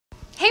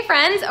Hey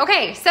friends,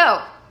 okay,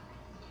 so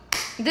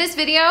this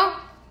video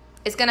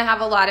is gonna have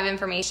a lot of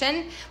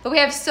information, but we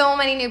have so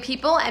many new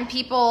people and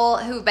people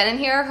who've been in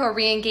here who are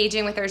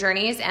re-engaging with their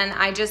journeys, and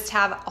I just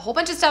have a whole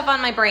bunch of stuff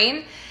on my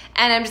brain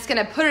and I'm just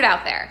gonna put it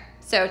out there.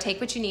 So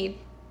take what you need,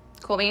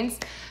 cool beans.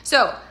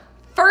 So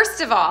first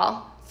of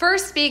all,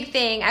 first big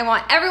thing I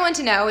want everyone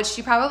to know, which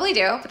you probably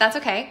do, but that's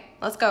okay.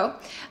 Let's go.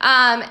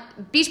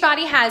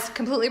 Beachbody has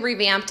completely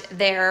revamped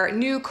their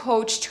new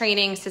coach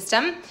training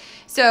system.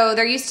 So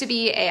there used to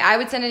be I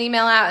would send an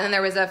email out, and then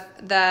there was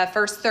the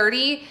first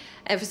 30,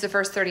 it was the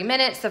first 30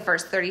 minutes, the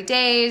first 30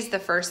 days, the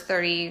first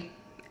 30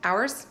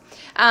 hours.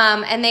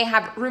 And they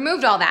have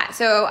removed all that.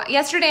 So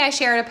yesterday I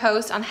shared a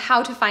post on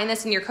how to find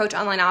this in your Coach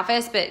Online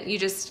Office, but you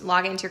just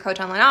log into your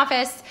Coach Online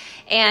Office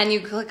and you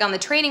click on the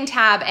training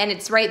tab and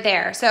it's right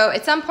there. So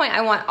at some point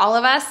I want all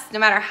of us, no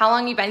matter how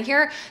long you've been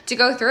here, to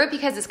go through it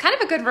because it's kind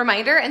of a good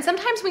reminder. And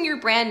sometimes when you're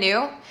brand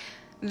new,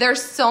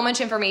 there's so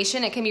much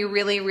information. It can be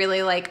really,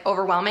 really like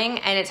overwhelming,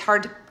 and it's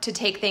hard to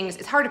take things,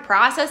 it's hard to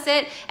process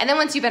it. And then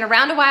once you've been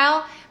around a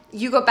while,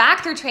 you go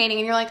back through training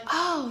and you're like,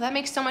 oh, that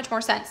makes so much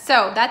more sense.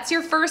 So that's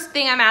your first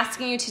thing I'm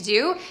asking you to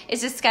do, is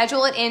to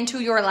schedule it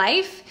into your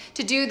life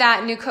to do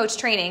that new coach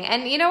training.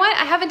 And you know what?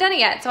 I haven't done it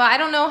yet, so I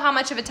don't know how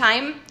much of a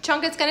time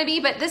chunk it's gonna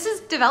be, but this is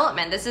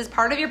development. This is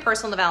part of your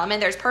personal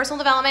development. There's personal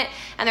development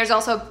and there's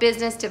also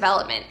business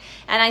development.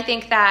 And I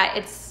think that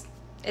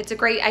it's a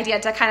great idea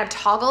to kind of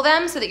toggle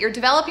them so that you're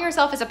developing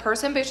yourself as a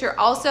person, but you're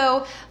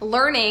also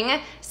learning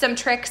some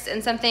tricks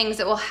and some things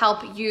that will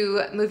help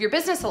you move your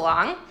business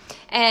along.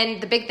 And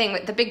the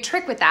big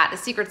trick with that, the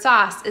secret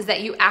sauce, is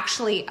that you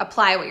actually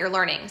apply what you're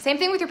learning. Same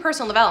thing with your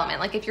personal development.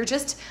 Like if you're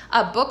just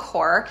a book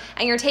whore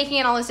and you're taking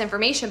in all this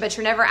information, but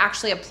you're never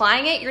actually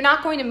applying it, you're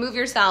not going to move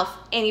yourself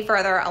any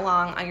further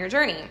along on your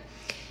journey.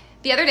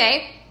 The other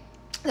day,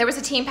 there was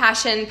a Team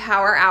Passion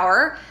Power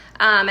Hour.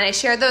 And I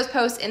shared those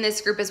posts in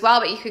this group as well,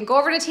 but you can go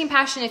over to Team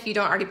Passion if you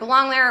don't already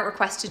belong there,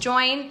 request to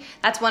join.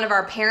 That's one of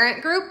our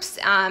parent groups,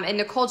 and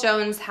Nicole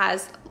Jones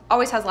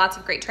always has lots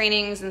of great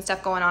trainings and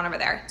stuff going on over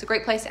there. It's a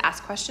great place to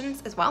ask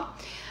questions as well.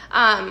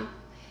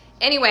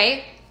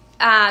 Anyway,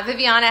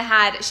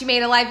 Viviana she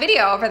made a live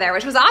video over there,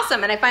 which was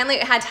awesome, and I finally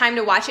had time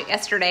to watch it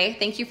yesterday.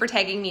 Thank you for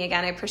tagging me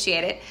again, I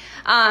appreciate it.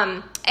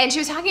 And she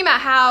was talking about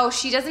how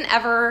she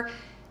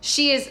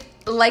is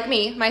like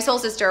me, my soul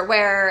sister,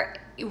 where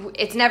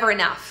it's never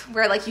enough,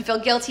 where like you feel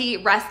guilty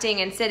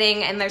resting and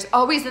sitting and there's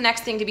always the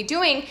next thing to be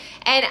doing.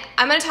 And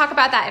I'm going to talk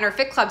about that in our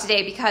Fit Club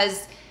today,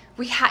 because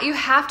you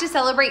have to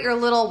celebrate your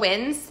little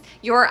wins.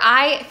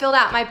 I filled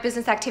out my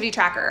business activity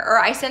tracker, or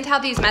I sent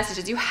out these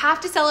messages. You have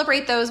to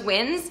celebrate those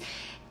wins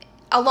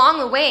along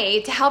the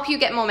way to help you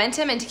get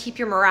momentum and to keep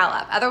your morale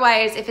up.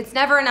 Otherwise, if it's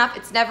never enough,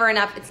 it's never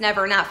enough, it's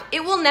never enough.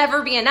 It will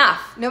never be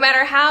enough, no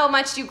matter how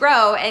much you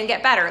grow and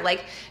get better.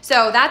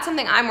 So that's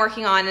something I'm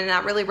working on, and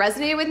that really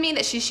resonated with me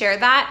that she shared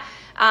that.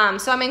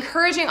 So I'm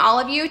encouraging all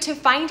of you to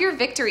find your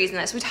victories in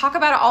this. We talk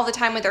about it all the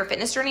time with our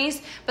fitness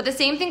journeys, but the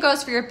same thing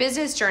goes for your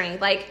business journey.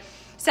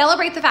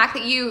 Celebrate the fact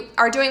that you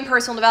are doing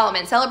personal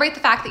development. Celebrate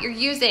the fact that you're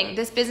using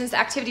this business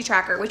activity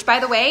tracker, which, by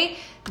the way,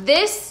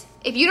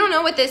 if you don't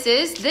know what this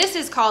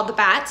is called the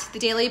BAT, the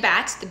Daily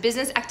BAT, the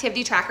Business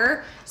Activity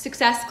Tracker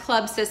Success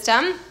Club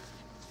System.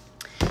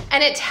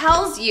 And it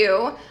tells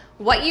you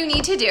what you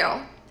need to do,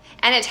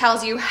 and it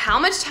tells you how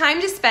much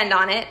time to spend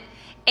on it,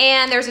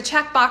 and there's a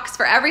checkbox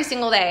for every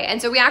single day.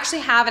 And so we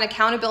actually have an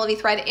accountability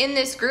thread in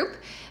this group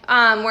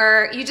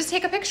where you just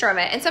take a picture of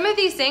it. And some of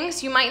these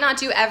things you might not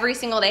do every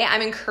single day.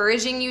 I'm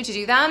encouraging you to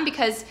do them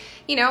because,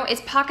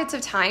 it's pockets of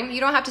time. You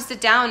don't have to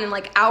sit down in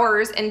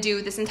hours and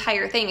do this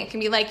entire thing. It can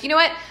be like, you know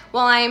what,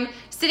 while I'm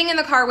sitting in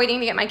the car waiting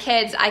to get my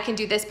kids, I can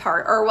do this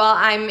part. Or while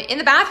I'm in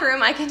the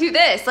bathroom, I can do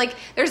this.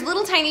 There's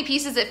little tiny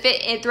pieces that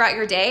fit in throughout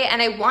your day,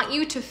 and I want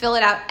you to fill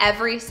it out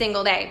every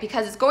single day,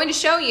 because it's going to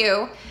show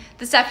you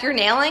the stuff you're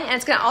nailing, and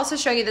it's going to also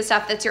show you the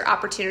stuff that's your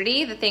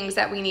opportunity, the things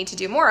that we need to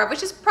do more of,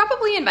 which is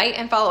probably invite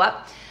and follow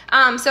up.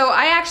 So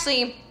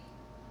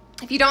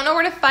if you don't know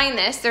where to find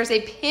this, there's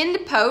a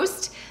pinned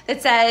post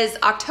that says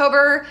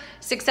October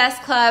Success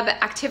Club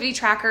Activity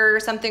Tracker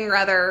something or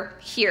other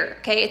here,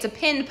 okay? It's a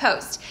pinned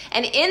post.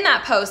 And in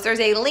that post, there's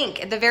a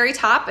link at the very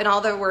top in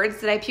all the words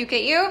that I puke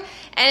at you.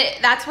 And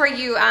that's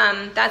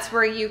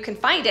where you can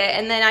find it.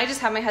 And then I just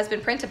have my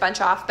husband print a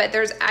bunch off, but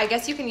I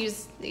guess you can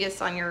use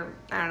this on your,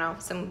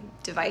 some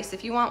device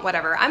if you want,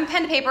 whatever. I'm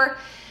pen to paper.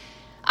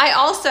 I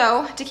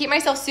also, to keep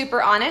myself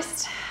super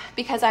honest,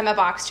 because I'm a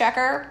box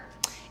checker,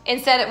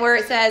 instead where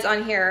it says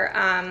on here,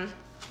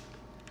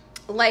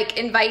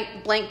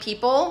 invite blank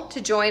people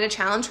to join a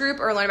challenge group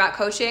or learn about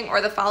coaching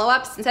or the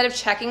follow-ups, instead of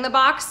checking the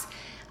box,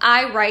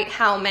 I write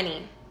how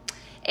many.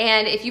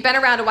 And if you've been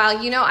around a while,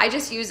 I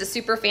just use a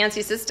super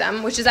fancy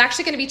system, which is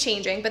actually going to be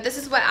changing, but this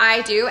is what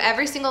I do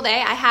every single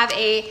day. I have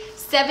a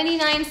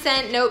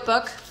 79-cent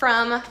notebook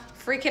from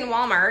freaking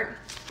Walmart.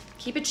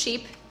 Keep it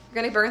cheap.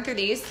 You're going to burn through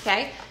these,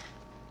 okay?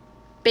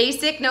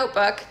 Basic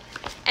notebook.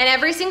 And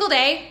every single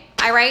day,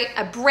 I write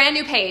a brand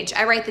new page.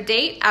 I write the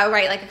date. I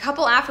write like a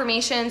couple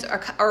affirmations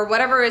or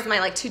whatever is my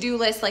like to-do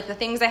list, like the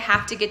things I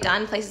have to get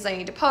done, places I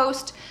need to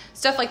post,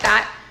 stuff like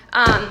that.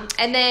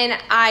 And then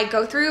I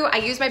go through, I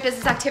use my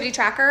business activity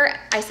tracker.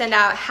 I send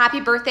out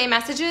happy birthday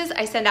messages.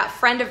 I send out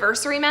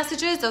friendiversary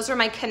messages. Those are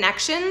my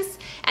connections.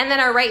 And then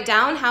I write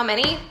down how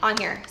many on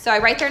here. So I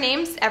write their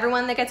names,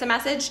 everyone that gets a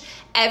message,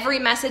 every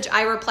message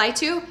I reply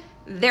to,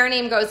 their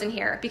name goes in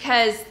here,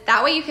 because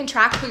that way you can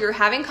track who you're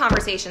having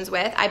conversations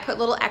with. I put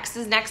little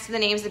X's next to the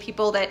names of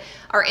people that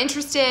are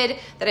interested,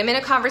 that I'm in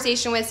a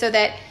conversation with, so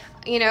that,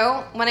 you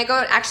know, when I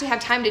go actually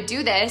have time to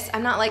do this,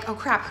 I'm not like, oh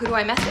crap, who do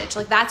I message?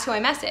 Like, that's who I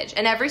message.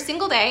 And every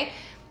single day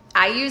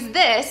I use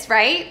this,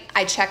 right?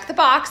 I check the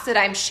box that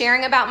I'm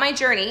sharing about my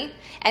journey,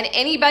 and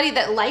anybody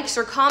that likes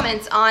or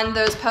comments on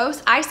those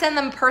posts, I send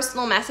them a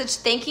personal message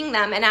thanking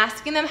them and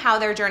asking them how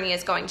their journey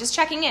is going. Just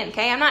checking in,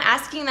 okay? I'm not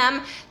asking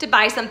them to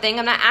buy something.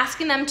 I'm not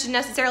asking them to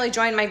necessarily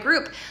join my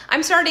group.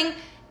 I'm starting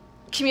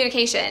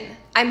communication.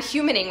 I'm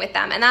humaning with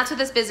them, and that's what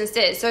this business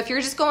is. So if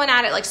you're just going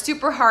at it like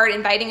super hard,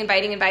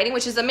 inviting,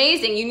 which is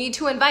amazing, you need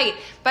to invite,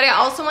 but I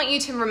also want you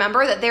to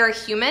remember that they're a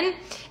human.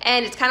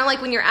 And it's kind of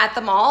like when you're at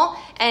the mall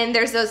and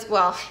there's those,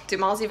 well, do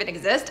malls even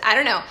exist? I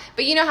don't know.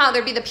 But you know how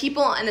there'd be the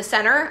people in the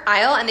center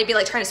aisle and they'd be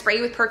like trying to spray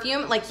you with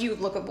perfume, like you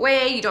look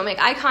away, you don't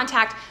make eye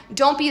contact.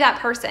 Don't be that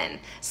person.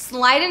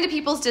 Slide into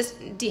people's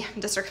district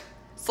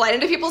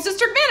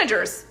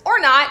managers, or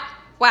not.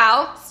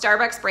 Wow,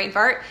 Starbucks brain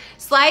fart.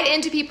 Slide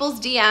into people's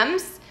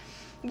DMs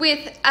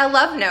with a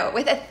love note,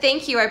 with a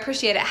thank you, I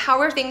appreciate it. How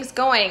are things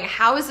going?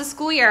 How is the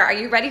school year? Are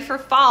you ready for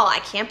fall? I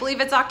can't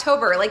believe it's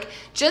October. Like,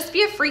 just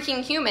be a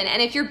freaking human.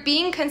 And if you're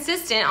being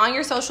consistent on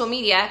your social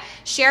media,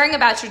 sharing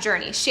about your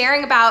journey,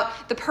 sharing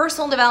about the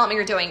personal development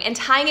you're doing, and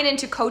tying it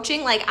into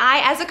coaching, like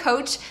I, as a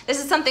coach,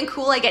 this is something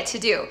cool I get to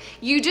do.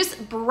 You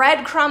just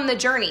breadcrumb the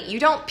journey. You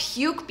don't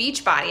puke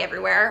Beachbody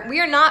everywhere. We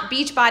are not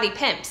Beachbody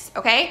pimps,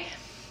 okay?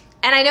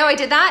 And I know I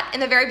did that in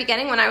the very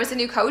beginning when I was a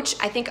new coach.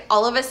 I think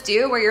all of us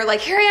do, where you're like,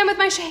 here I am with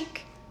my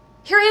shake.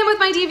 Here I am with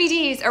my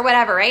DVDs or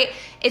whatever, right?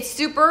 It's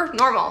super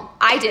normal.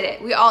 I did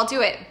it. We all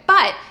do it.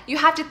 But you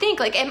have to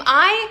think, like, am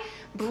I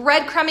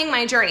breadcrumbing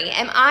my journey?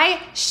 Am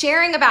I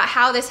sharing about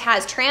how this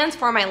has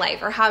transformed my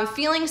life, or how I'm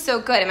feeling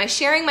so good? Am I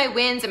sharing my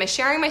wins? Am I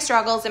sharing my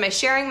struggles? Am I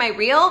sharing my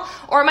real?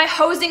 Or am I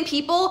hosing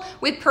people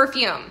with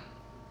perfume?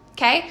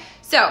 Okay?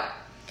 So,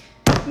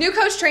 new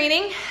coach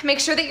training, make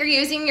sure that you're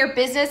using your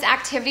business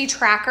activity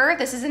tracker.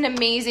 This is an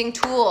amazing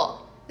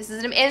tool.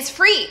 And it's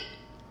free.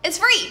 It's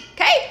free,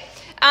 okay?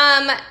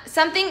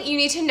 Something you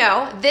need to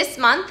know this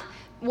month,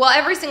 well,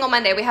 every single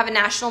Monday we have a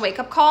national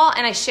wake-up call,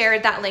 and I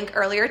shared that link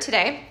earlier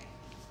today.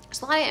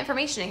 There's a lot of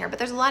information in here, but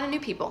there's a lot of new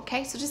people,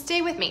 okay? So just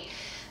stay with me.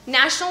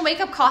 National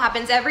wake-up call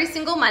happens every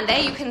single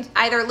Monday. You can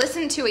either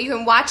listen to it, you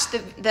can watch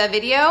the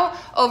video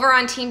over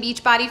on Team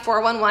Beachbody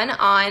 411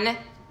 on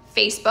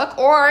Facebook,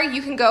 or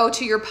you can go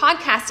to your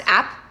podcast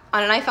app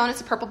on an iPhone.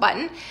 It's a purple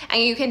button, and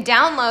you can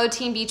download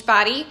Team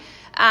Beachbody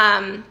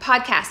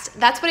podcast.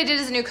 That's what I did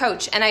as a new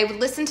coach, and I would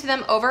listen to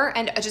them over,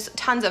 and just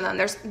tons of them.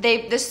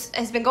 This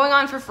has been going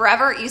on for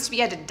forever. It used to be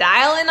you had to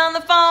dial in on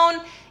the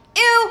phone.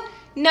 Ew,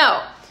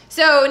 no.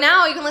 So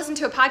now you can listen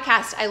to a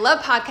podcast. I love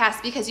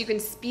podcasts because you can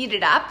speed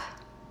it up.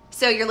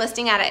 So you're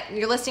listening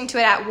to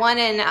it at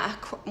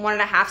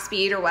 1.5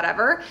 speed or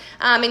whatever.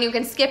 And you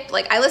can skip,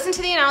 like, I listen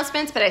to the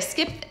announcements, but I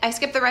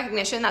skip the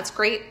recognition. That's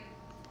great.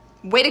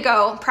 Way to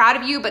go. Proud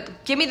of you,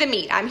 but give me the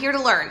meat. I'm here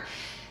to learn.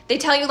 They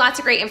tell you lots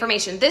of great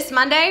information. This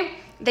Monday,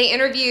 they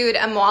interviewed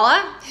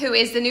Amwala, who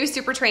is the new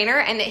super trainer,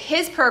 and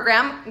his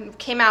program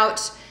came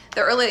out,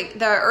 the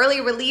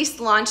early release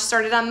launch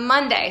started on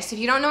Monday. So if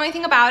you don't know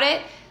anything about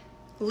it,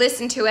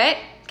 listen to it.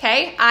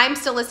 Okay, I'm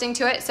still listening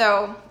to it,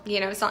 so, you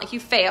know, it's not like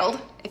you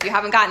failed. If you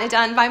haven't gotten it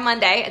done by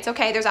Monday, it's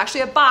okay. There's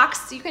actually a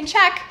box you can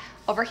check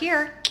over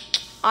here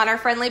on our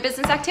friendly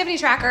business activity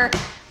tracker.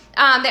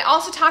 They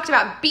also talked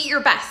about Beat Your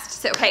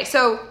Best.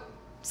 So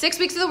 6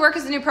 Weeks of the Work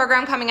is a new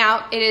program coming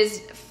out. It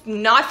is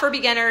not for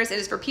beginners. It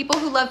is for people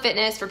who love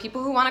fitness, for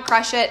people who want to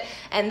crush it.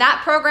 And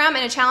that program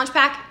and a challenge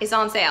pack is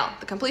on sale.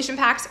 The completion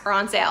packs are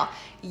on sale.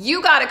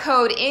 You got a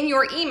code in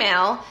your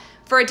email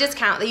for a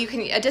discount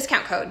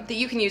code that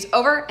you can use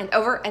over and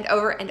over and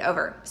over and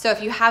over. So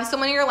if you have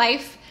someone in your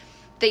life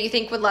that you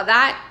think would love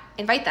that,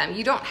 invite them.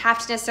 You don't have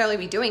to necessarily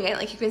be doing it.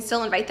 Like, you can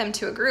still invite them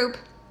to a group,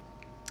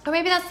 or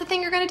maybe that's the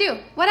thing you're going to do,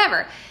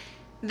 whatever.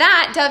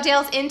 That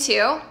dovetails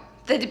into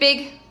the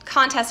big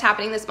contest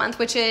happening this month,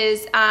 which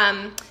is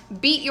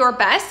Beat Your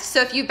Best.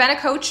 So if you've been a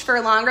coach for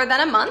longer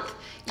than a month,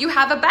 you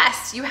have a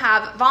best. You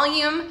have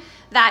volume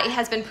that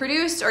has been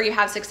produced, or you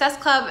have Success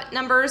Club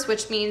numbers,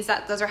 which means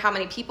that those are how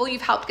many people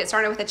you've helped get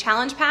started with a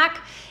challenge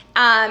pack.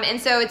 And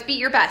so it's Beat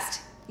Your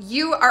Best.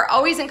 You are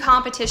always in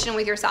competition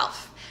with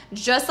yourself.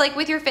 Just like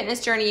with your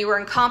fitness journey, you are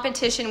in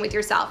competition with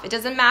yourself. It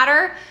doesn't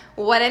matter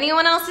what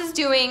anyone else is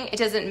doing. It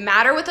doesn't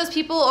matter what those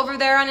people over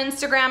there on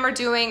Instagram are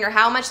doing, or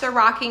how much they're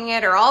rocking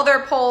it, or all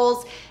their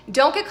polls.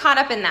 Don't get caught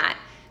up in that.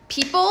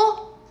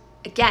 People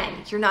again,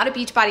 you're not a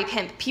Beachbody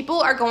pimp.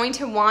 People are going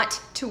to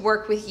want to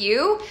work with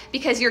you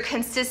because you're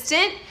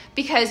consistent,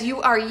 because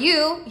you are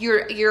you.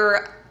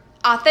 You're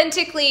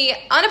authentically,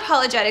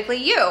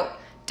 unapologetically you.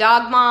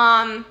 Dog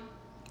mom,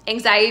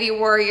 anxiety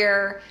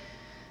warrior,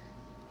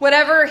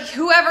 whatever,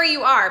 whoever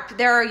you are,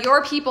 there are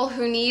your people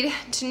who need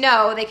to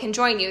know they can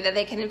join you, that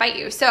they can invite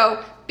you.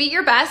 So be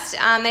your best.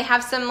 They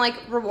have some like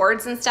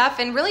rewards and stuff.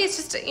 And really it's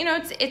just,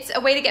 it's a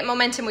way to get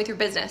momentum with your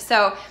business.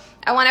 So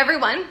I want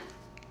everyone,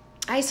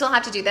 I still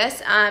have to do this.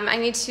 They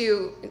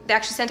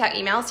actually sent out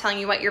emails telling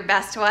you what your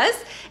best was.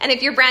 And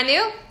if you're brand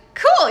new,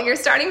 cool, you're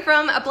starting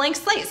from a blank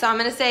slate. So I'm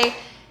going to say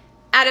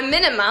at a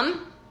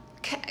minimum,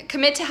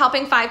 commit to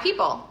helping 5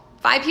 people.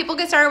 5 people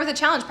get started with a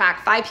challenge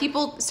pack. 5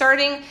 people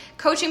starting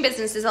coaching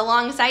businesses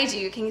alongside you.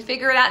 You can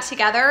figure it out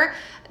together.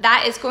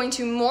 That is going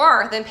to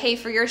more than pay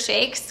for your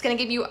shakes. It's going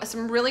to give you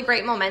some really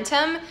great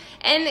momentum.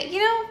 And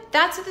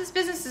that's what this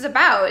business is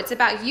about. It's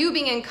about you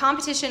being in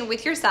competition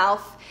with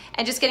yourself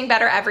and just getting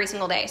better every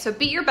single day. So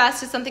be your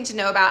best is something to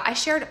know about. I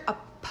shared a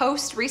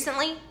post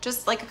recently,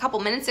 just like a couple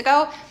minutes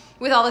ago,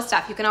 with all this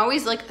stuff. You can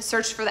always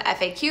search for the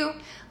FAQ.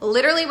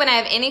 Literally when I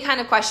have any kind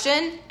of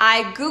question,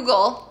 I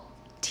Google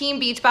Team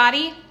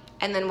Beachbody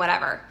and then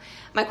whatever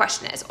my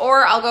question is.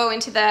 Or I'll go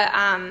into the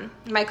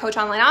my Coach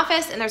Online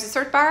office and there's a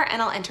search bar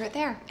and I'll enter it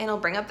there and it'll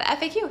bring up the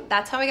FAQ.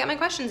 That's how I get my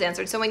questions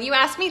answered. So when you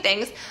ask me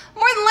things,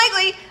 more than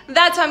likely,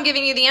 that's how I'm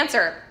giving you the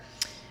answer.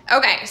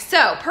 Okay,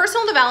 so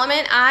personal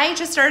development. I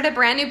just started a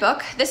brand new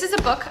book. This is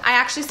a book I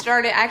actually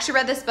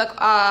read this book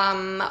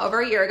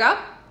over a year ago.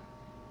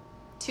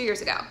 2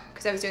 years ago,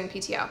 because I was doing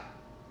PTO.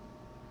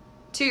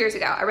 2 years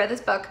ago, I read this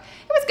book.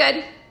 It was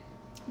good.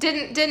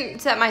 Didn't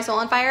set my soul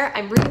on fire.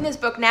 I'm reading this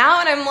book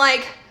now and I'm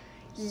like,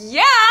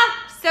 yeah,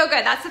 so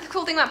good. That's the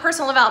cool thing about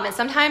personal development.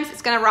 Sometimes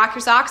it's gonna rock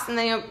your socks and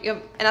then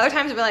and other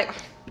times you'll be like,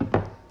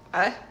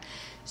 what?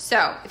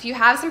 So if you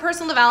have some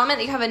personal development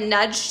that you have a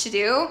nudge to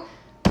do,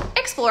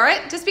 explore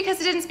it. Just because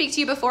it didn't speak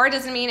to you before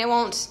doesn't mean it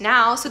won't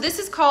now. So this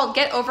is called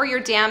Get Over Your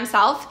Damn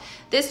Self.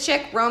 This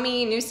chick,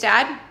 Romy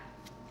Newstad,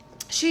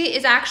 she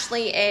is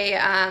actually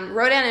a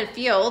Rodan and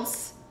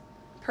Fields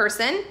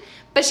person,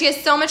 but she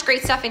has so much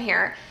great stuff in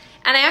here.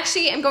 And I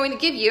actually am going to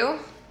give you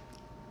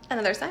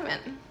another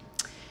assignment.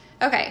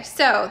 Okay,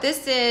 so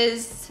this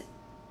is,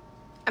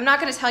 I'm not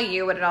going to tell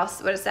you what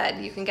it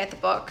said. You can get the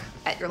book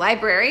at your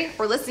library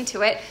or listen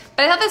to it.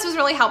 But I thought this was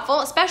really helpful,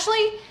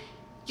 especially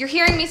you're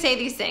hearing me say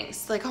these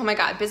things like, oh my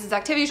God, business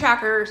activity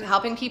tracker,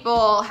 helping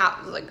people,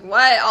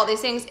 what, all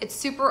these things. It's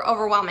super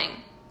overwhelming.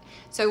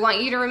 So I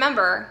want you to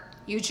remember,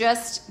 you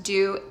just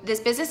do, this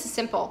business is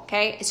simple,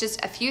 okay? It's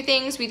just a few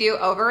things we do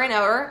over and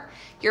over.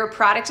 You're a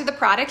product of the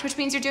product, which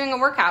means you're doing a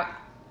workout.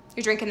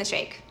 You're drinking the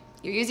shake.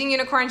 You're using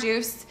unicorn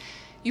juice.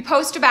 You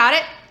post about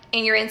it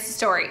in your Insta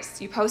stories.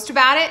 You post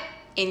about it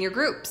in your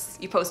groups.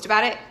 You post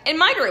about it in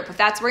my group, if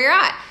that's where you're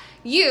at.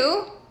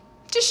 You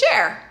just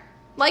share.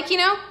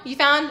 You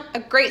found a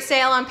great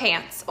sale on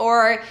pants,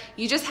 or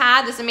you just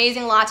had this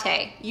amazing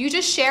latte. You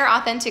just share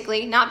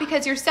authentically, not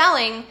because you're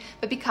selling,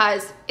 but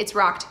because it's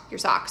rocked your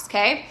socks,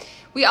 okay?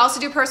 We also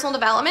do personal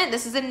development.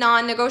 This is a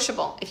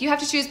non-negotiable. If you have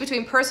to choose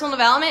between personal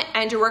development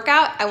and your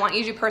workout, I want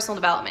you to do personal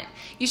development.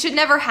 You should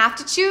never have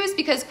to choose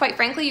because, quite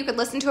frankly, you could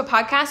listen to a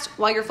podcast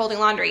while you're folding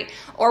laundry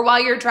or while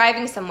you're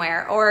driving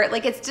somewhere, or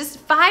it's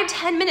just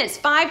 5-10 minutes,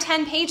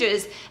 5-10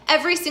 pages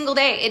every single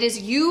day. It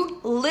is you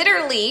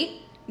literally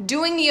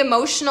doing the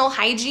emotional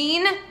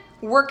hygiene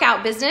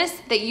workout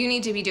business that you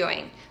need to be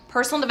doing.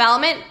 Personal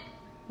development,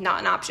 not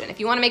an option. If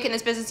you want to make it in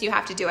this business, you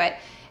have to do it.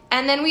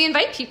 And then we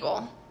invite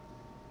people.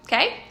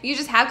 Okay? You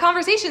just have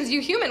conversations.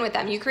 You human with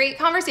them. You create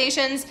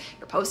conversations.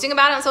 You're posting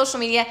about it on social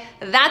media.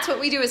 That's what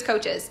we do as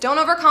coaches. Don't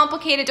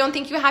overcomplicate it. Don't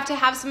think you have to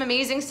have some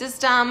amazing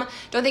system.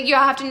 Don't think you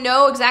have to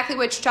know exactly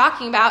what you're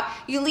talking about.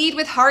 You lead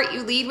with heart.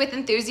 You lead with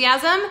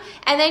enthusiasm.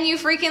 And then you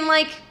freaking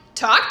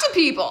talk to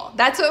people.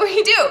 That's what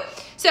we do.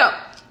 So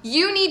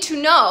you need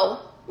to know,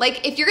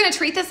 if you're going to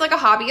treat this like a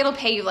hobby, it'll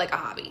pay you like a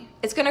hobby.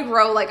 It's going to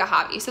grow like a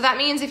hobby. So that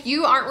means if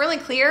you aren't really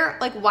clear,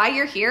 why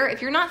you're here,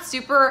 if you're not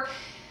super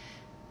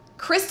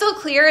crystal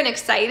clear and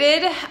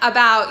excited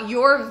about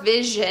your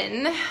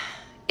vision,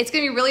 it's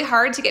going to be really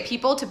hard to get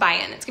people to buy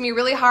in. It's going to be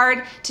really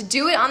hard to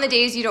do it on the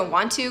days you don't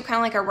want to, kind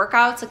of like our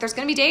workouts. There's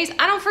going to be days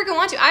I don't freaking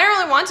want to. I don't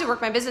really want to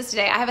work my business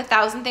today. I have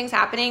 1,000 things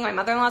happening. My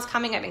mother-in-law's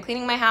coming. I've been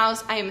cleaning my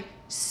house. I am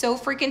so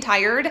freaking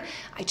tired.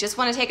 I just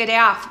want to take a day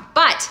off.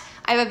 But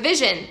I have a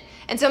vision.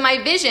 And so my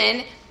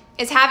vision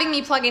is having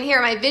me plug in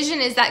here. My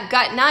vision is that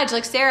gut nudge.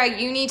 Sarah,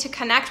 you need to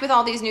connect with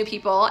all these new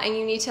people and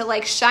you need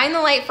to shine the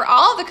light for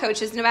all of the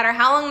coaches, no matter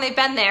how long they've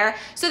been there,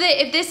 so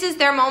that if this is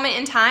their moment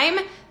in time,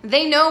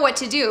 they know what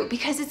to do,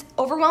 because it's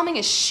overwhelming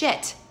as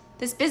shit.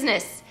 This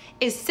business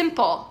is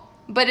simple,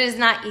 but it is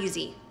not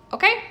easy.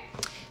 Okay?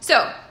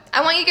 So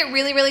I want you to get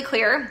really, really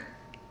clear.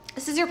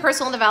 This is your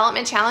personal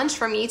development challenge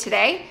for me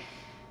today.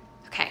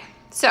 Okay.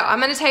 So I'm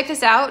going to type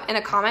this out in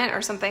a comment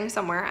or something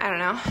somewhere. I don't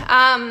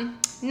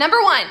know.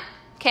 Number 1,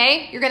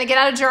 okay, you're going to get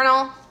out a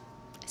journal,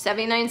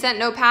 79-cent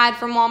notepad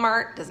from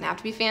Walmart. Doesn't have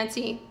to be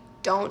fancy.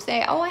 Don't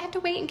say, oh, I have to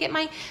wait and get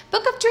my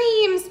book of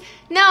dreams.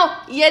 No,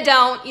 you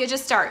don't. You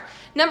just start.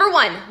 Number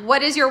 1,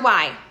 what is your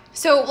why?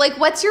 So like,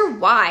 what's your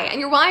why? And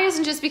your why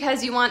isn't just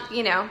because you want,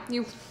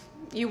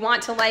 you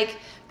want to like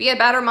be a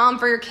better mom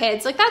for your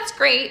kids. Like, that's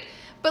great.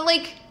 But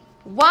like,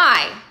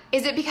 why?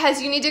 Is it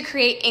because you need to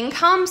create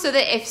income so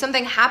that if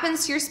something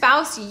happens to your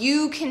spouse,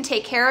 you can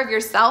take care of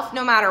yourself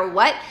no matter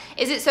what?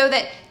 Is it so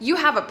that you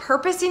have a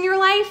purpose in your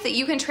life, that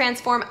you can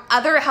transform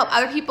help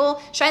other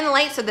people shine the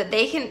light so that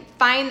they can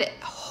find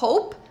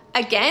hope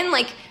again?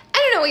 Like, I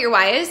don't know what your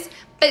why is,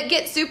 but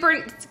get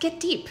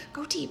deep,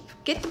 go deep.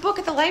 Get the book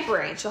at the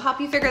library and she'll help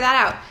you figure that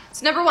out.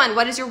 So number 1,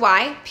 what is your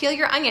why? Peel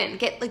your onion,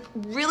 get like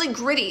really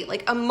gritty,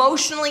 like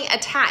emotionally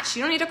attached.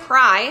 You don't need to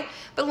cry,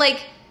 but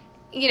like,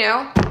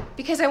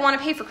 because I want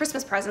to pay for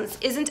Christmas presents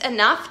isn't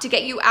enough to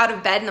get you out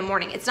of bed in the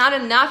morning. It's not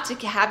enough to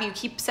have you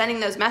keep sending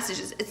those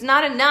messages. It's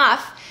not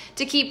enough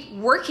to keep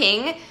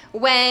working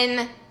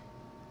when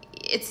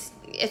it's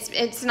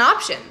an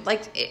option.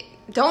 Like,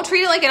 don't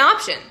treat it like an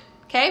option,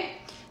 okay?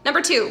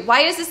 Number 2,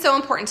 why is this so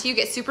important to you?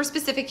 Get super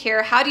specific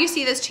here. How do you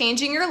see this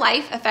changing your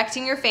life,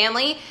 affecting your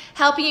family,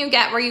 helping you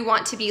get where you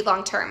want to be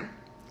long term?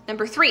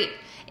 Number 3,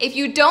 if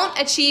you don't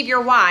achieve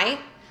your why,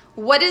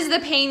 what is the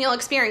pain you'll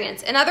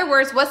experience? In other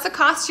words, what's the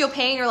cost you'll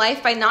pay in your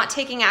life by not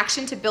taking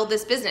action to build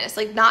this business?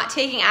 Like, not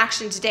taking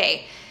action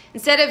today.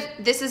 Instead of,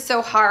 this is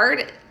so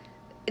hard,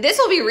 this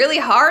will be really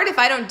hard if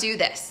I don't do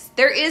this.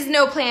 There is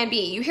no plan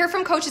B. You hear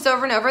from coaches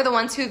over and over, the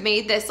ones who've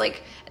made this,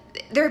 like,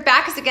 their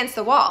back is against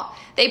the wall.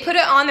 They put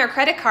it on their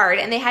credit card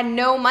and they had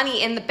no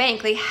money in the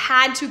bank. They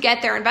had to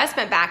get their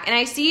investment back. And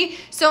I see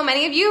so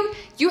many of you,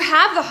 you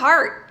have the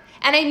heart.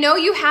 And I know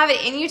you have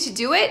it in you to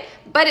do it,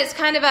 but it's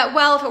kind of a,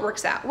 well, if it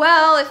works out.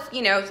 Well,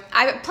 if,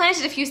 I've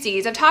planted a few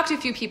seeds, I've talked to a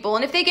few people,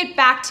 and if they get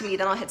back to me,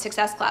 then I'll hit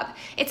Success Club.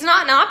 It's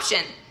not an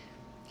option.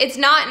 It's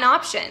not an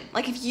option.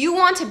 Like, if you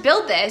want to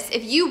build this,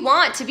 if you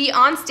want to be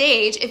on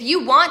stage, if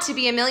you want to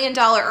be $1 million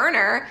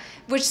earner,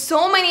 which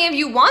so many of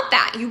you want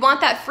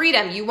that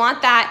freedom, you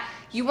want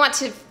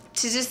to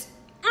just,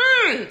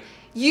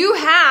 you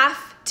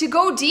have to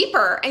go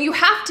deeper and you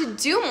have to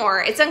do more.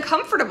 It's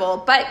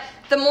uncomfortable, but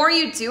the more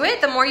you do it,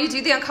 the more you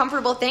do the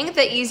uncomfortable thing,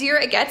 the easier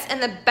it gets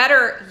and the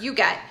better you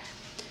get.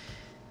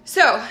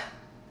 So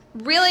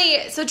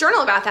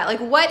journal about that. Like,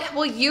 what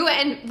will you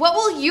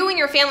and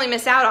your family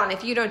miss out on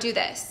if you don't do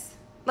this?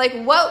 Like,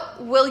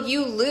 what will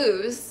you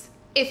lose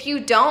if you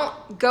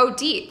don't go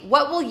deep?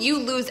 What will you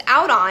lose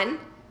out on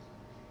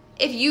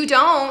if you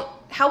don't?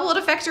 How will it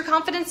affect your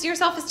confidence and your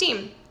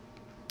self-esteem?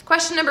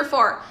 Question number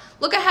 4,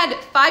 look ahead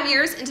 5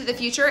 years into the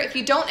future. If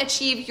you don't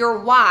achieve your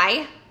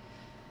why,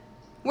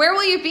 where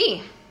will you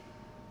be?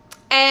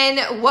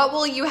 And what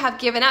will you have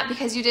given up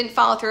because you didn't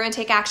follow through and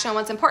take action on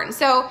what's important?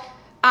 So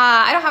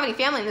I don't have any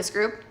family in this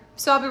group,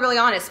 so I'll be really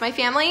honest. My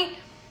family,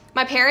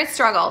 my parents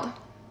struggled.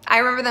 I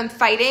remember them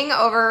fighting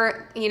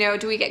over,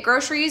 do we get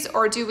groceries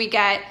or do we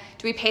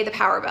pay the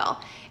power bill?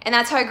 And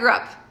that's how I grew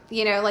up.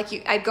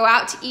 I'd go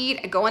out to eat,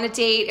 I'd go on a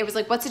date. It was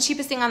like, what's the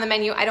cheapest thing on the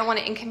menu? I don't want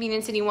to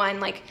inconvenience anyone.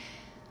 Like,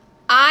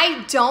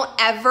 I don't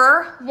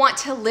ever want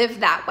to live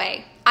that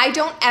way. I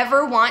don't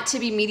ever want to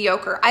be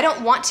mediocre. I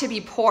don't want to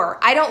be poor.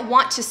 I don't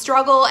want to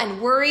struggle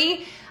and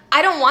worry.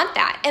 I don't want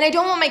that. And I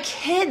don't want my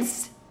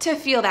kids to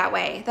feel that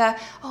way.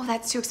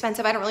 That's too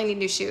expensive. I don't really need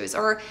new shoes.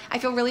 Or I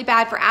feel really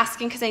bad for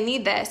asking because I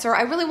need this. Or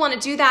I really want to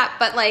do that,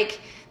 but like,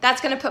 that's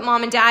going to put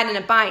mom and dad in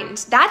a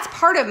bind. That's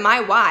part of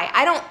my why.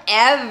 I don't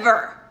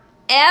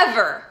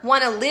ever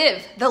want to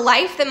live the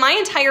life that my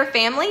entire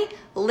family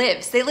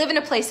lives. They live in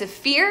a place of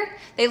fear.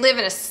 They live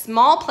in a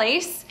small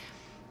place,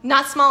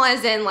 not small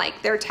as in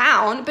like their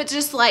town, but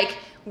just like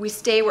we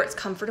stay where it's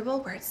comfortable,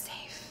 where it's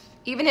safe.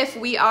 Even if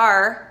we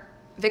are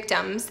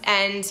victims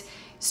and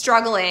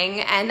struggling,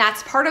 and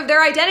that's part of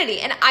their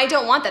identity. And I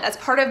don't want that. That's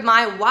part of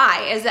my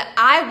why, is that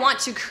I want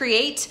to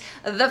create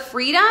the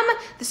freedom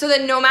so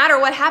that no matter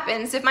what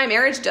happens, if my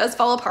marriage does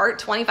fall apart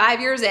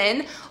 25 years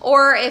in,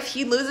 or if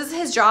he loses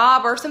his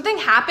job or something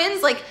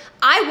happens, like,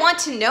 I want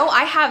to know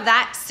I have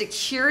that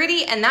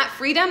security and that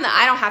freedom, that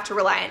I don't have to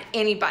rely on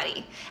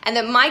anybody, and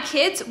that my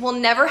kids will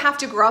never have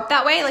to grow up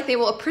that way. Like, they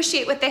will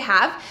appreciate what they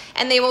have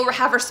and they will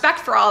have respect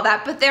for all of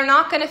that, but they're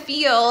not going to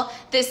feel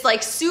this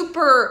like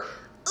super,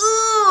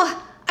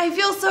 I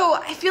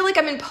feel like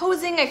I'm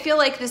imposing. I feel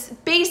like this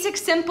basic,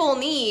 simple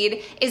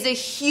need is a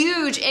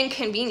huge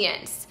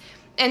inconvenience.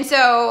 And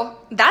so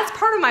that's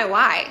part of my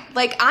why.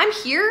 Like, I'm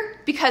here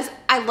because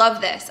I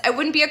love this. I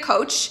wouldn't be a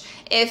coach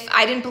if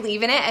I didn't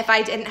believe in it. If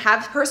I didn't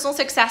have personal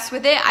success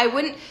with it, I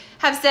wouldn't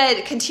have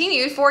said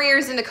continued 4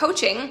 years into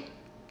coaching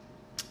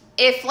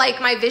if like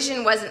my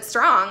vision wasn't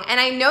strong. And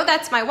I know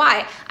that's my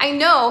why. I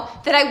know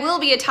that I will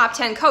be a top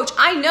 10 coach.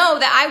 I know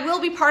that I will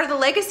be part of the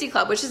Legacy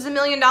Club, which is $1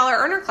 million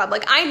earner club.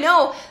 Like, I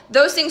know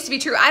those things to be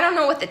true. I don't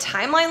know what the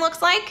timeline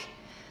looks like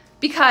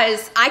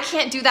because I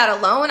can't do that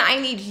alone. I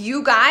need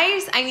you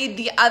guys. I need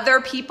the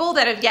other people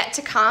that have yet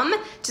to come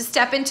to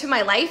step into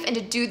my life and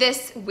to do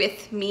this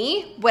with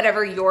me,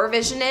 whatever your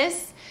vision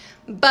is.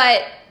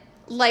 But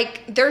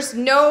like, there's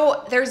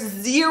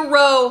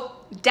zero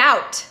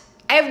doubt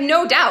I have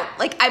no doubt.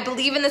 Like, I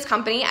believe in this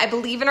company. I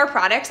believe in our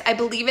products. I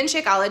believe in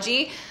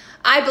Shakeology.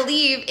 I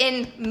believe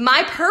in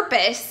my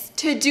purpose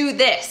to do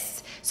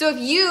this. So if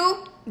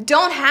you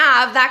don't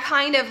have that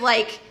kind of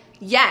like,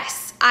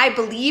 yes, I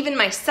believe in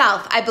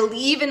myself. I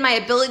believe in my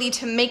ability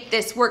to make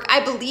this work.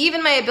 I believe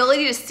in my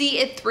ability to see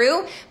it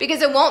through,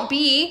 because it won't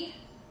be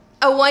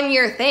a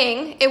 1-year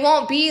thing. It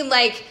won't be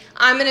like,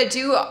 I'm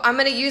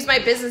gonna use my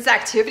business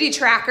activity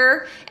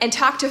tracker and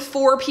talk to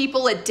 4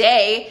 people a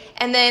day,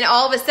 and then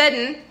all of a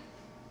sudden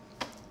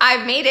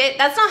I've made it.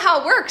 That's not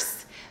how it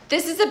works.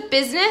 This is a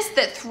business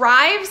that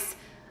thrives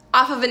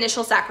off of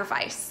initial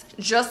sacrifice,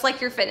 just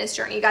like your fitness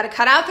journey. You got to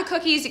cut out the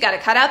cookies, you got to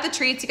cut out the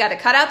treats, you got to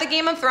cut out the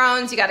Game of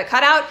Thrones, you got to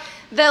cut out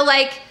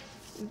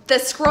the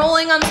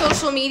scrolling on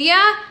social media,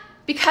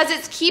 because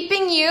it's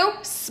keeping you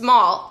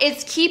small.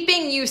 It's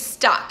keeping you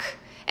stuck.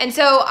 And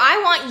so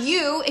I want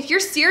you, if you're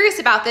serious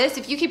about this,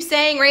 if you keep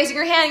saying, raising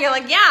your hand, you're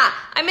like, yeah,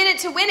 I'm in it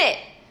to win it.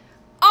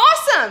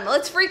 Awesome,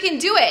 let's freaking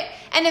do it.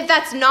 And if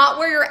that's not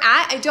where you're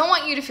at, I don't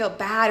want you to feel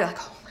bad. You're like,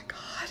 oh my God,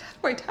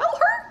 how do I tell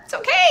her? It's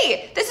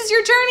okay. This is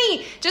your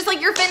journey, just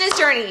like your fitness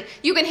journey.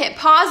 You can hit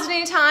pause at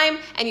any time,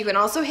 and you can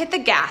also hit the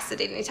gas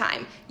at any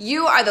time.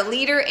 You are the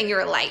leader in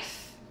your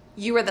life.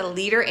 You are the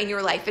leader in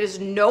your life. It is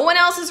no one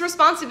else's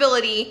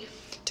responsibility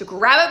to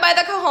grab it by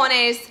the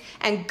cojones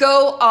and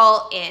go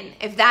all in.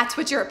 If that's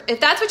what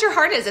your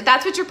heart is, if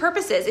that's what your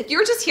purpose is, if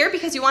you're just here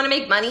because you want to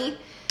make money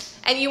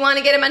and you want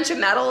to get a bunch of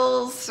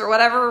medals or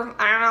whatever,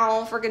 I don't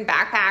know, freaking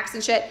backpacks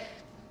and shit,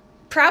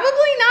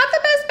 probably not the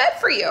best bet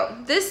for you.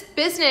 This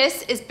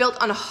business is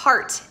built on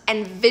heart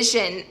and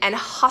vision and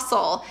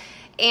hustle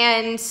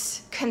and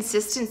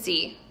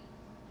consistency.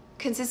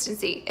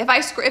 Consistency. If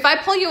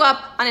I pull you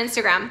up on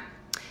Instagram,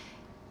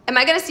 am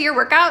I going to see your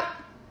workout?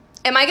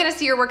 Am I going to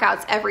see your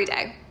workouts every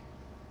day?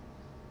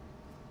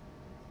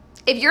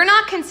 If you're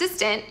not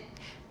consistent,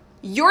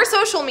 your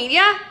social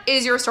media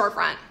is your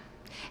storefront.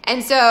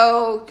 And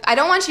so I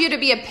don't want you to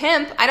be a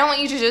pimp. I don't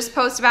want you to just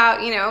post about,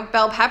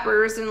 bell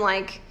peppers and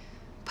like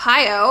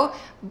Pio,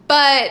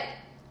 but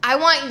I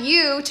want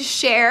you to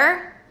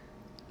share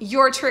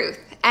your truth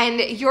and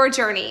your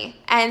journey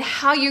and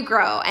how you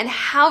grow and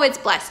how it's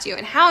blessed you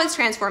and how it's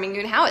transforming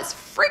you and how it's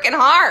freaking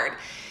hard.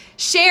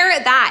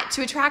 Share that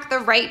to attract the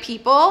right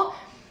people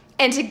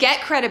and to get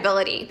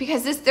credibility,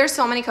 because there's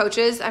so many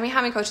coaches. I mean,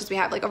 how many coaches we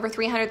have? Like over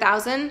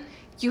 300,000.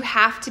 You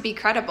have to be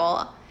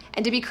credible.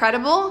 And to be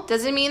credible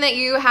doesn't mean that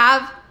you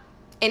have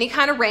any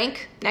kind of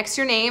rank next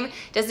to your name.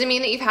 Doesn't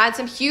mean that you've had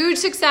some huge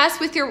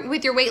success with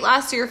your weight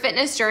loss or your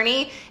fitness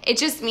journey. It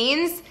just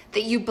means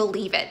that you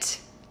believe it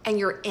and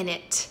you're in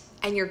it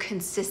and you're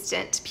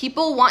consistent.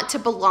 People want to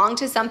belong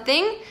to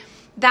something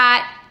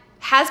that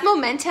has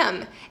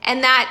momentum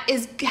and that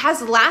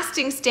has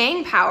lasting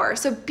staying power.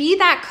 So be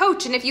that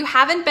coach. And if you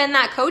haven't been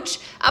that coach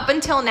up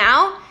until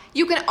now,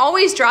 you can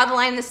always draw the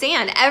line in the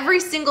sand. Every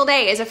single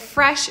day is a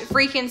fresh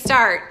freaking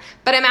start.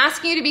 But I'm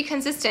asking you to be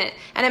consistent,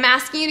 and I'm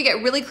asking you to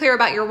get really clear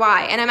about your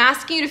why, and I'm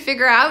asking you to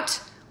figure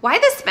out why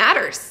this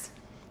matters.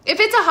 If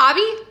it's a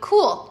hobby,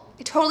 cool.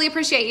 I totally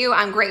appreciate you.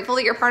 I'm grateful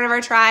that you're part of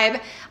our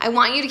tribe. I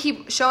want you to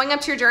keep showing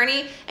up to your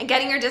journey and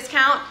getting your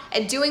discount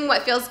and doing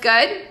what feels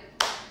good.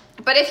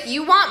 But if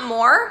you want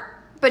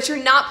more, but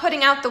you're not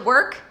putting out the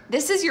work,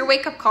 this is your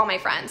wake-up call, my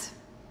friend.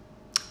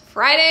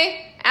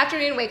 Friday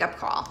afternoon wake-up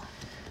call.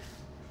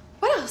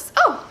 What else?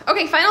 Oh,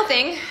 okay, final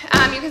thing.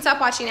 You can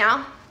stop watching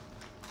now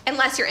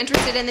unless you're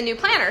interested in the new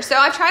planner. So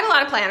I've tried a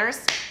lot of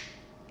planners.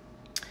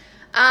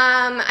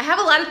 I have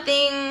a lot of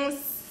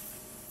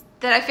things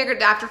that I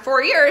figured after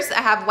 4 years.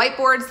 I have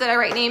whiteboards that I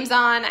write names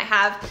on. I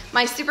have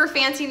my super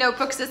fancy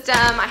notebook system.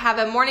 I have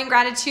a morning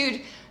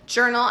gratitude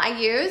journal I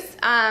use.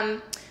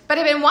 But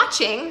I've been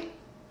watching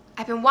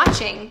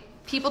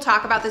people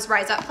talk about this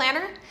Rise Up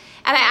planner.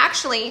 And I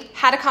actually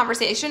had a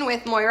conversation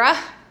with Moira,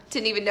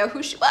 didn't even know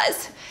who she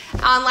was,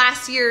 on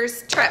last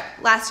year's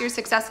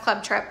Success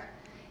Club trip.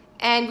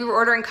 And we were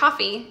ordering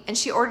coffee, and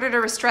she ordered a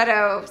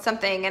Ristretto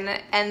something,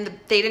 and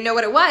they didn't know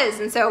what it was.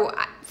 And so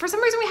for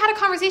some reason we had a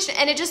conversation,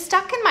 and it just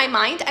stuck in my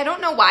mind. I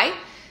don't know why.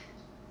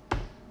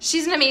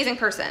 She's an amazing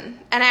person.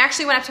 And I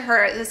actually went up to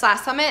her this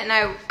last summit, and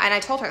I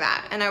told her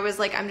that. And I was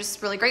like, I'm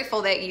just really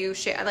grateful that you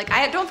share. Like,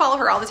 I don't follow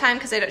her all the time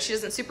because she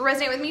doesn't super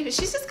resonate with me, but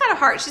she's just got a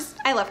heart.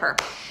 I love her.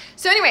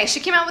 So anyway, she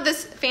came out with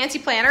this fancy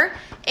planner,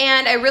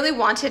 and I really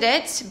wanted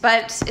it,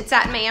 but it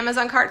sat in my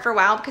Amazon cart for a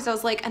while because I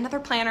was like, another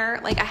planner.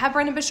 Like, I have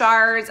Brendon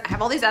Burchard's, I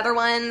have all these other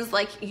ones.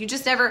 Like, you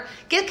just never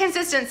get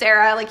consistent,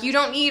 Sarah. Like, you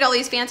don't need all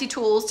these fancy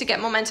tools to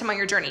get momentum on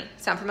your journey.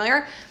 Sound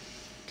familiar?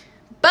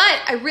 But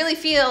I really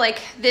feel like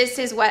this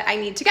is what I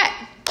need to get.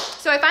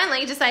 So I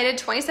finally decided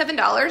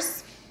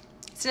 $27.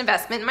 It's an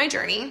investment in my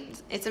journey.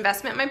 It's an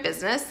investment in my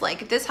business.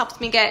 Like, if this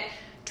helps me get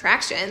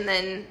traction,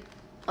 then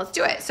let's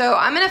do it. So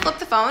I'm going to flip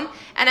the phone,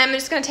 and I'm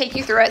just going to take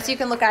you through it so you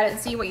can look at it and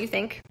see what you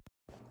think.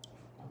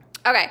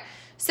 Okay.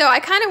 So I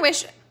kind of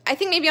wish, I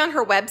think maybe on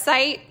her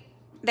website,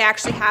 they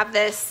actually have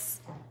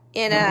this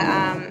in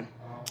a,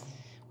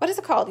 what is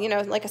it called?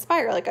 Like a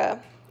spire, like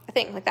a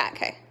thing like that.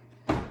 Okay.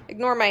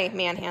 Ignore my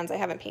man hands. I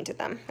haven't painted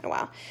them in a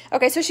while.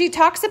 Okay, so she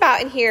talks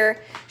about in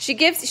here, she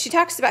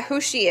talks about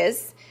who she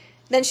is.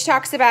 Then she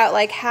talks about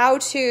like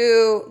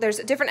there's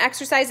different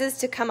exercises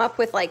to come up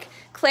with like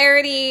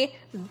clarity,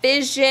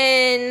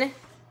 vision,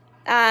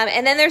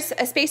 and then there's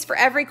a space for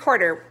every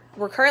quarter.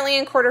 We're currently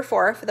in quarter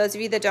 4. For those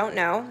of you that don't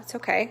know, it's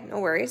okay. No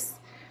worries.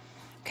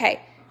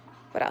 Okay,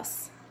 what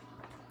else?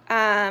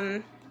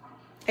 I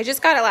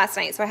just got it last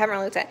night, so I haven't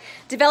really looked at it.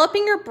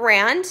 Developing your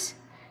brand,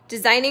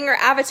 designing your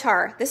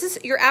avatar.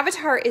 Your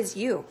avatar is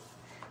you.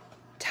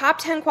 Top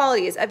 10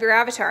 qualities of your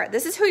avatar.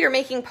 This is who you're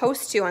making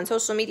posts to on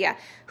social media.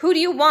 Who do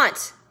you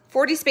want?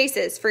 40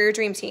 spaces for your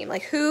dream team.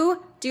 Like,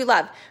 who do you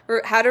love?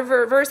 How to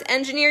reverse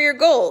engineer your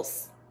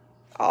goals.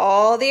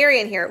 All the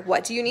area in here.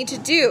 What do you need to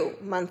do?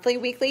 Monthly,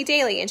 weekly,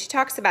 daily. And she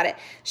talks about it.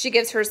 She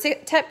gives her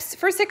tips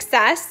for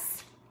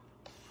success.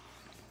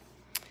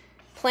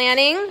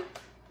 Planning.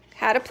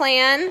 How to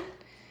plan.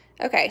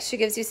 Okay, she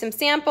gives you some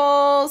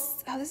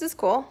samples. Oh, this is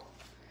cool.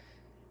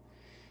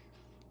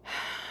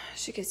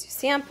 She gives you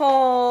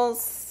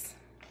samples,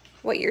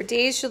 what your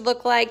days should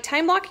look like.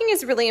 Time blocking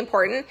is really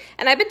important.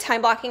 And I've been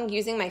time blocking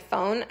using my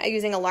phone,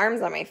 using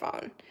alarms on my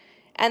phone.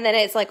 And then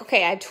it's like,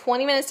 okay, I have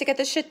 20 minutes to get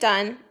this shit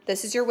done.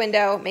 This is your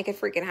window. Make it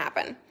freaking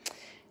happen.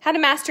 How to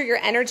master your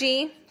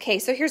energy. Okay,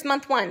 so here's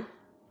month 1.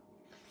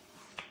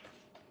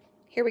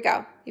 Here we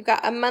go. You've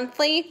got a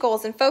monthly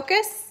goals and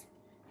focus,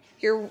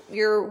 your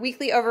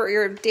daily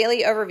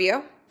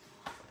overview,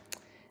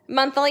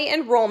 monthly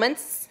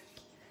enrollments,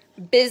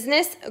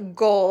 business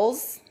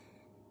goals,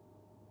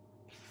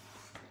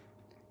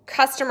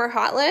 customer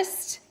hot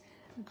list,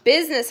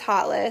 business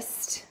hot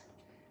list,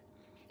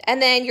 and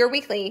then your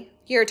weekly,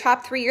 your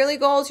top 3 yearly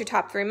goals, your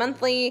top 3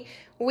 monthly,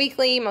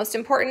 weekly, most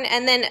important,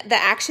 and then the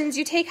actions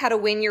you take, how to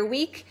win your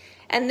week.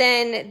 And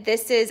then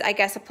this is, I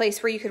guess, a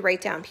place where you could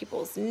write down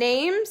people's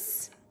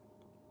names.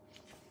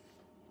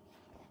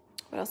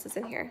 What else is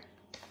in here?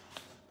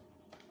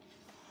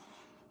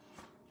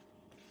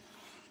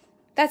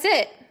 That's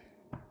it.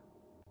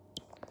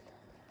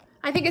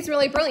 I think it's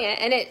really brilliant,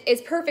 and it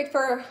is perfect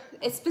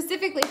it's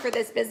specifically for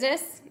this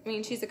business. I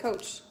mean, she's a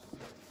coach,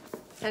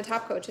 and a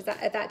top coach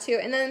at that too.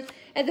 And then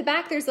at the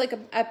back, there's like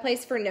a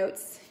place for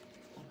notes.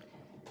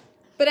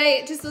 But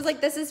I just was like,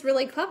 this is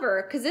really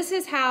clever, because this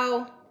is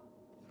how,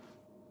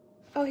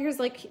 oh, here's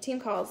like team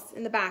calls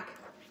in the back.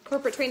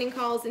 Corporate training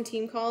calls and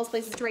team calls,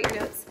 places to write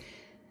your notes.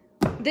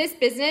 This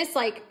business,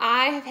 like,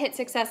 I have hit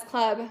Success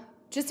Club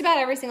just about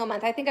every single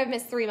month. I think I've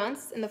missed 3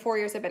 months in the 4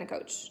 years I've been a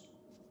coach.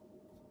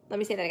 Let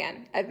me say that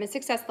again. I've missed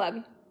Success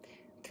Club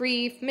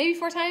 3, maybe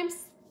 4 times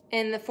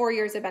in the 4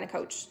 years I've been a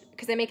coach,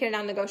 because I make it a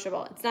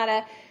non-negotiable. It's not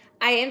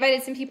I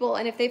invited some people,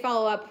 and if they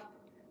follow up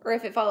or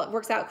if it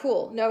works out,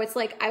 cool. No, it's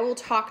like I will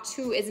talk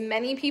to as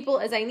many people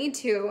as I need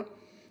to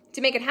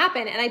make it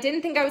happen. And I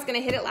didn't think I was going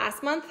to hit it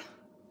last month.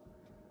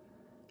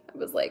 I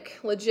was like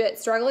legit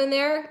struggling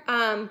there.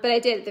 But I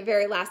did at the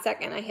very last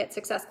second. I hit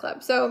Success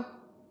Club. So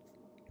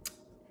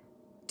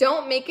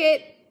don't make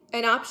it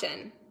an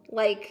option.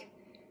 Like,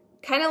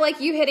 kind of like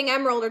you hitting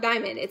Emerald or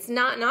Diamond. It's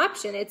not an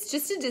option. It's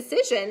just a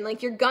decision.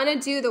 Like, you're going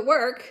to do the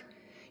work.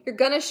 You're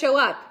going to show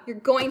up. You're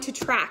going to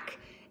track.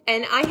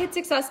 And I hit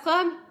Success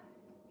Club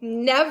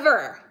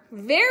never,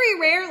 very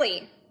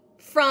rarely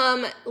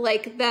from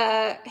like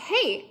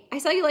hey, I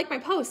saw you like my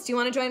post. Do you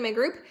want to join my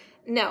group?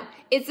 No,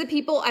 it's the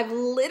people I've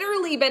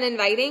literally been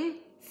inviting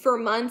for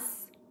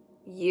months,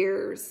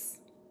 years,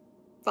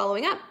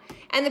 following up.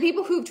 And the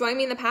people who've joined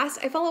me in the past,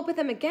 I follow up with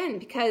them again,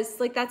 because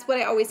like that's what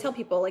I always tell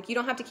people. Like, you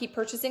don't have to keep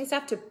purchasing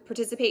stuff to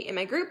participate in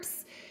my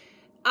groups.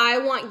 I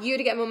want you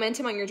to get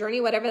momentum on your journey,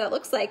 whatever that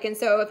looks like. And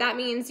so if that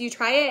means you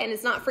try it and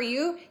it's not for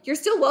you, you're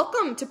still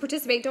welcome to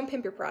participate. Don't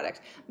pimp your product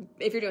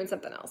if you're doing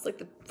something else, like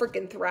the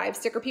freaking Thrive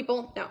sticker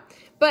people. No.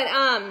 But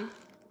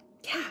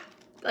yeah,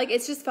 like,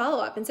 it's just follow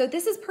up. And so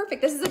this is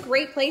perfect. This is a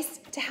great place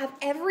to have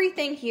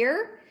everything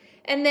here.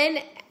 And then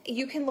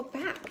you can look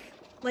back.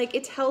 Like,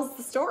 it tells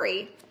the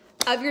story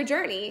of your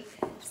journey.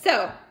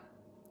 So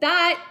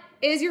that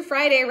is your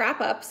Friday wrap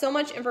up. So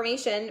much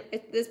information.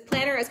 This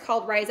planner is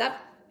called Rise Up.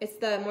 It's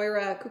the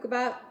Moira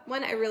Kukuba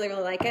one. I really,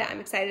 really like it.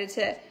 I'm excited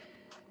to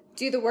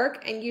do the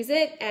work and use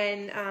it.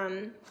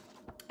 And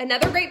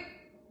another great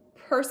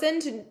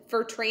person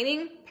for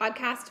training,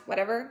 podcast,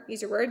 whatever,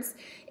 use your words,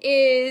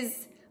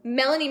 is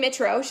Melanie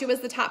Mitro. She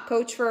was the top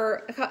coach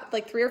for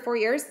like 3 or 4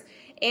 years.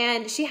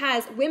 And she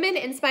has Women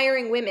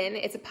Inspiring Women.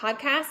 It's a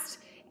podcast,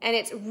 and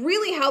it's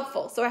really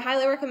helpful. So I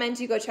highly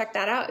recommend you go check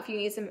that out if you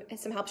need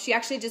some help. She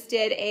actually just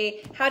did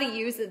a how to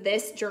use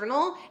this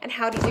journal and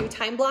how to do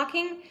time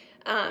blocking.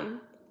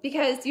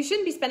 Because you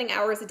shouldn't be spending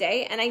hours a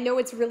day. And I know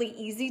it's really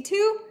easy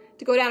to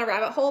go down a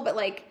rabbit hole, but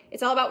like,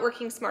 it's all about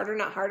working smarter,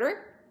 not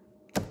harder.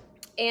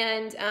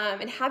 And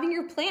having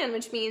your plan,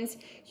 which means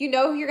you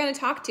know who you're going to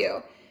talk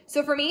to.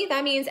 So for me,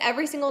 that means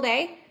every single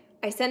day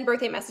I send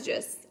birthday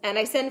messages and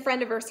I send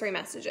friendiversary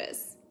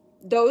messages.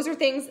 Those are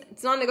things,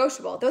 it's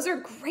non-negotiable. Those are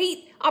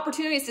great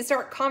opportunities to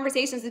start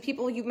conversations with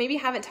people you maybe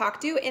haven't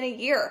talked to in a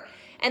year.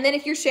 And then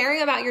if you're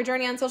sharing about your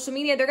journey on social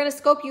media, they're going to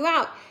scope you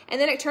out. And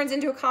then it turns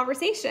into a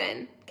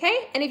conversation,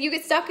 okay? And if you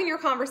get stuck in your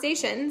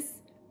conversations,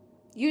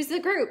 use the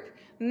group.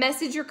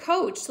 Message your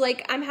coach.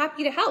 Like, I'm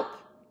happy to help.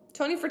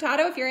 Tony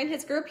Furtado, if you're in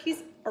his group,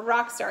 he's a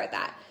rock star at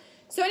that.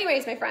 So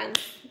anyways, my friends,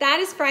 that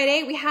is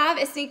Friday. We have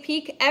a sneak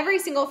peek every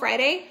single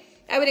Friday.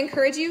 I would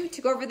encourage you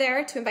to go over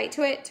there, to invite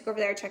to it, to go over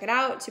there, check it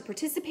out, to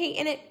participate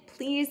in it,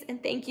 please,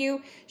 and thank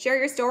you. Share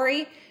your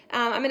story.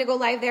 I'm going to go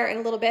live there in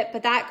a little bit,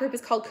 but that group is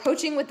called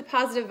Coaching with the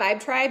Positive Vibe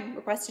Tribe.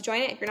 Request to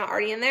join it if you're not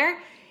already in there.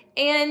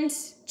 And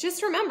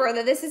just remember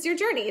that this is your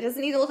journey. It doesn't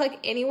need to look like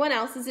anyone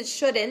else's. It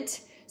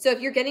shouldn't. So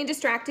if you're getting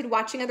distracted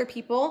watching other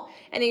people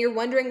and you're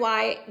wondering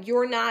why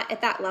you're not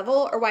at that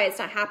level or why it's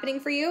not happening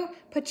for you,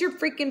 put your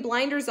freaking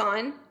blinders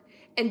on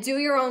and do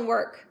your own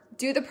work.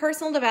 Do the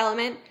personal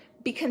development.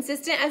 Be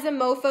consistent as a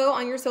mofo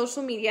on your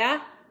social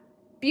media.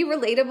 Be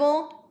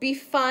relatable. Be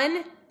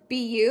fun.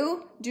 Be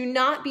you. Do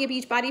not be a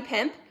Beachbody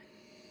pimp.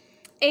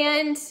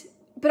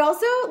 But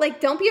also, like,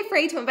 don't be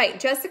afraid to invite.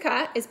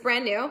 Jessica is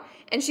brand new,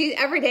 and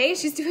every day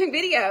she's doing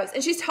videos,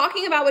 and she's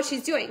talking about what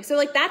she's doing. So,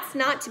 like, that's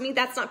not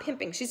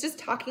pimping. She's just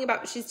talking about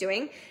what she's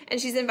doing, and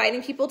she's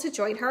inviting people to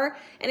join her.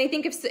 And I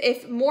think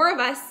if more of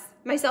us,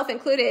 myself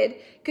included,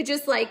 could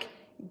just, like,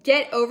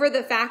 get over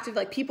the fact of,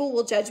 like, people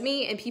will judge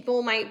me and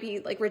people might be,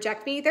 like,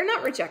 reject me. They're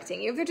not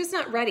rejecting you. They're just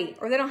not ready,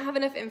 or they don't have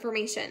enough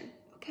information,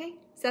 okay?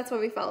 So that's why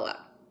we follow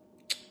up.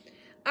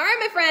 All right,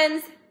 my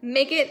friends,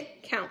 make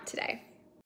it count today.